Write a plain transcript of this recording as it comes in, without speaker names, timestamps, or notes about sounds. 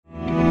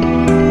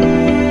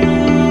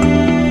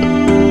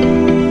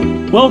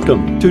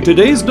Welcome to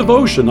today's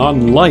devotion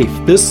on life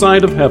this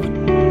side of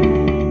heaven.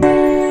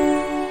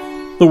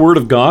 The Word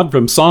of God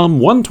from Psalm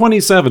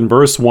 127,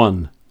 verse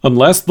 1.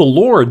 Unless the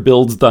Lord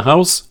builds the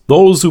house,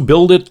 those who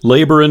build it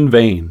labor in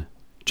vain.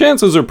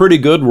 Chances are pretty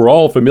good we're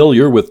all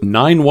familiar with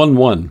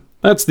 911.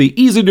 That's the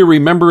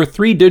easy-to-remember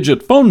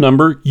 3-digit phone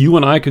number you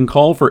and I can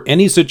call for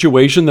any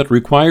situation that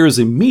requires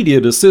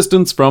immediate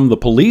assistance from the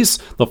police,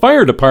 the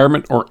fire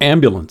department, or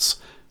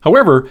ambulance.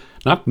 However,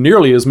 not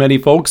nearly as many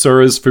folks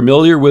are as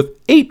familiar with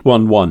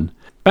 811.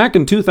 Back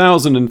in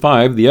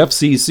 2005, the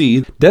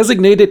FCC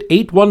designated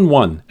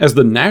 811 as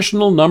the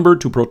national number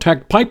to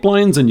protect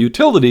pipelines and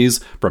utilities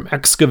from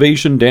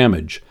excavation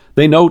damage.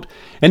 They note,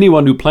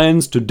 anyone who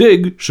plans to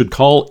dig should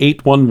call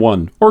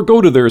 811 or go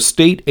to their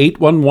state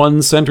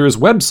 811 center's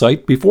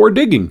website before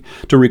digging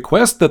to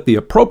request that the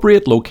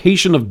appropriate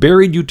location of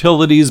buried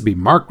utilities be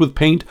marked with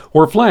paint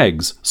or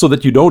flags so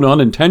that you don't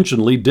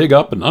unintentionally dig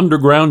up an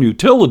underground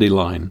utility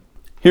line.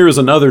 Here's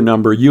another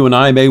number you and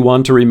I may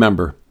want to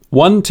remember,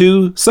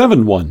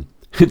 1271.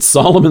 It's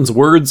Solomon's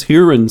words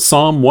here in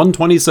Psalm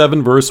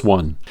 127, verse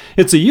 1.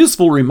 It's a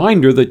useful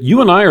reminder that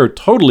you and I are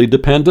totally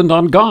dependent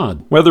on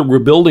God, whether we're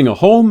building a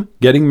home,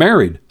 getting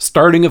married,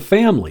 starting a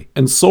family,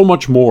 and so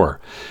much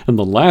more. And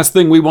the last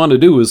thing we want to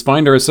do is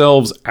find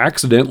ourselves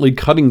accidentally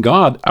cutting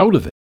God out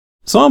of it.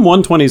 Psalm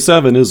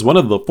 127 is one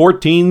of the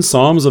 14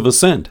 Psalms of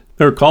Ascent.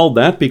 They're called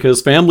that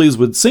because families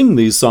would sing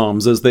these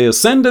psalms as they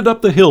ascended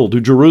up the hill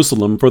to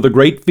Jerusalem for the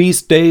great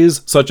feast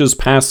days such as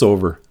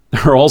Passover.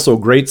 There are also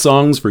great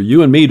songs for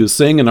you and me to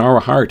sing in our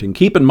heart and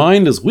keep in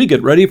mind as we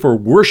get ready for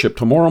worship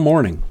tomorrow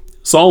morning.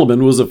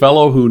 Solomon was a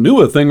fellow who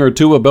knew a thing or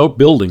two about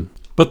building,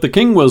 but the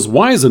king was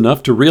wise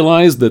enough to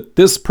realize that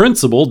this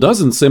principle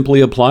doesn't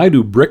simply apply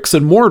to bricks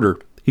and mortar.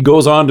 He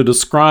goes on to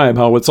describe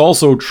how it's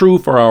also true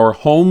for our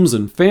homes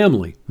and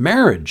family,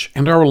 marriage,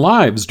 and our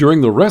lives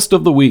during the rest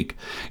of the week.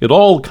 It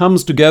all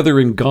comes together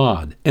in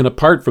God, and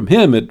apart from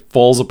Him, it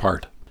falls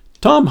apart.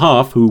 Tom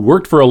Hoff, who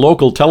worked for a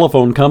local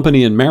telephone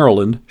company in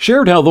Maryland,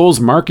 shared how those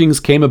markings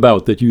came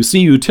about that you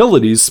see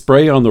utilities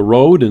spray on the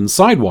road and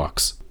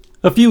sidewalks.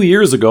 A few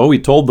years ago, he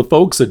told the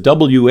folks at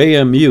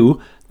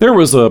WAMU there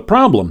was a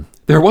problem.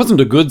 There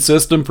wasn't a good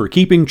system for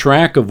keeping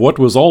track of what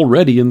was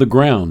already in the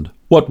ground.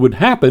 What would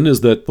happen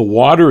is that the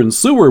water and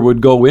sewer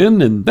would go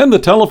in, and then the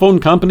telephone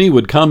company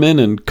would come in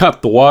and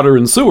cut the water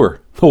and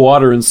sewer. The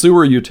water and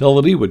sewer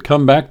utility would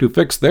come back to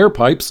fix their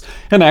pipes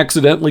and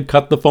accidentally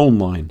cut the phone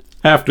line.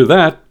 After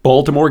that,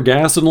 Baltimore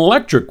Gas and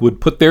Electric would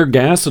put their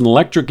gas and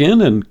electric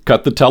in and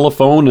cut the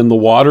telephone and the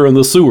water and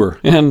the sewer,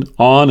 and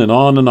on and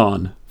on and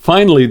on.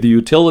 Finally, the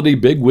utility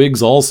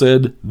bigwigs all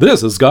said,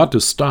 "This has got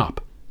to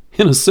stop."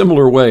 In a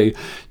similar way,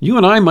 you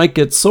and I might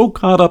get so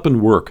caught up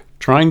in work,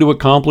 trying to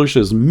accomplish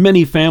as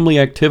many family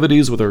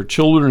activities with our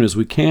children as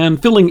we can,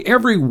 filling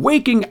every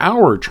waking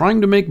hour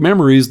trying to make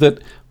memories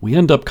that we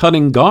end up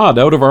cutting God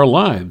out of our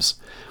lives.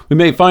 We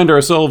may find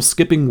ourselves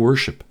skipping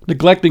worship,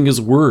 neglecting His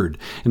Word,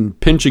 and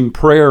pinching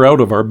prayer out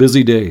of our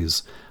busy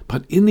days.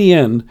 But in the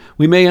end,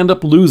 we may end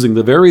up losing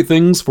the very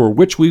things for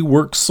which we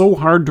work so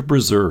hard to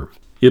preserve.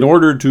 In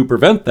order to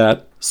prevent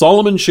that,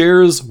 Solomon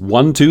shares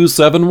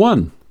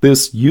 1271,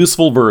 this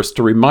useful verse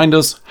to remind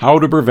us how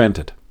to prevent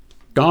it.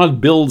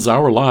 God builds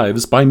our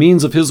lives by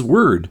means of His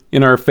Word,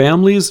 in our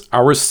families,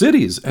 our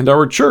cities, and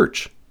our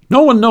church.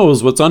 No one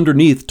knows what's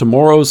underneath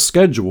tomorrow's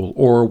schedule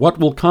or what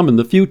will come in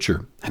the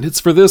future. And it's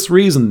for this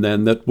reason,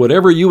 then, that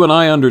whatever you and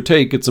I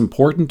undertake, it's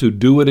important to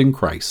do it in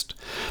Christ.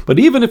 But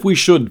even if we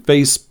should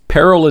face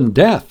peril and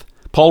death,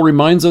 Paul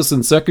reminds us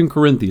in 2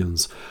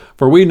 Corinthians,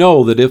 "For we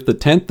know that if the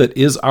tent that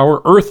is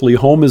our earthly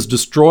home is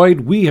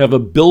destroyed, we have a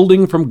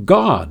building from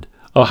God,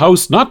 a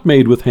house not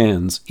made with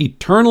hands,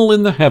 eternal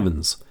in the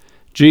heavens."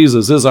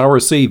 Jesus is our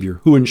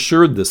Savior, who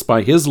ensured this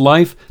by His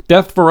life,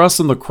 death for us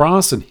on the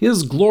cross, and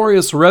His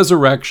glorious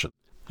resurrection.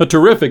 A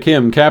terrific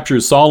hymn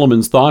captures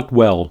Solomon's thought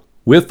well.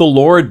 With the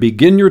Lord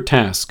begin your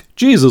task,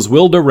 Jesus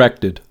will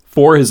direct it.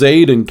 For His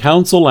aid and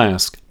counsel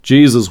ask,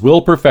 Jesus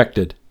will perfect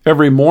it.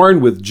 Every morn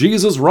with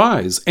Jesus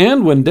rise,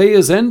 and when day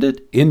is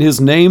ended, in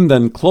His name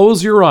then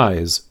close your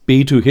eyes,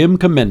 be to Him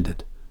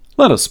commended.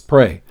 Let us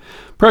pray.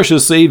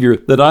 Precious Savior,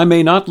 that I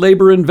may not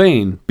labor in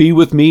vain, be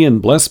with me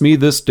and bless me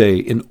this day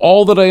in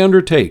all that I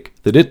undertake,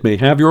 that it may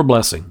have your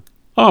blessing.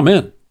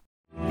 Amen.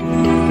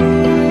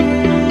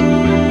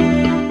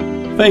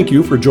 Thank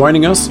you for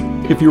joining us.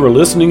 If you are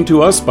listening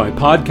to us by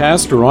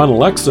podcast or on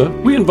Alexa,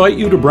 we invite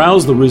you to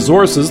browse the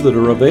resources that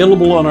are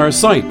available on our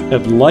site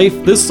at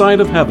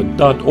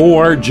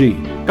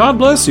lifethissideofheaven.org. God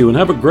bless you and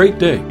have a great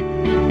day.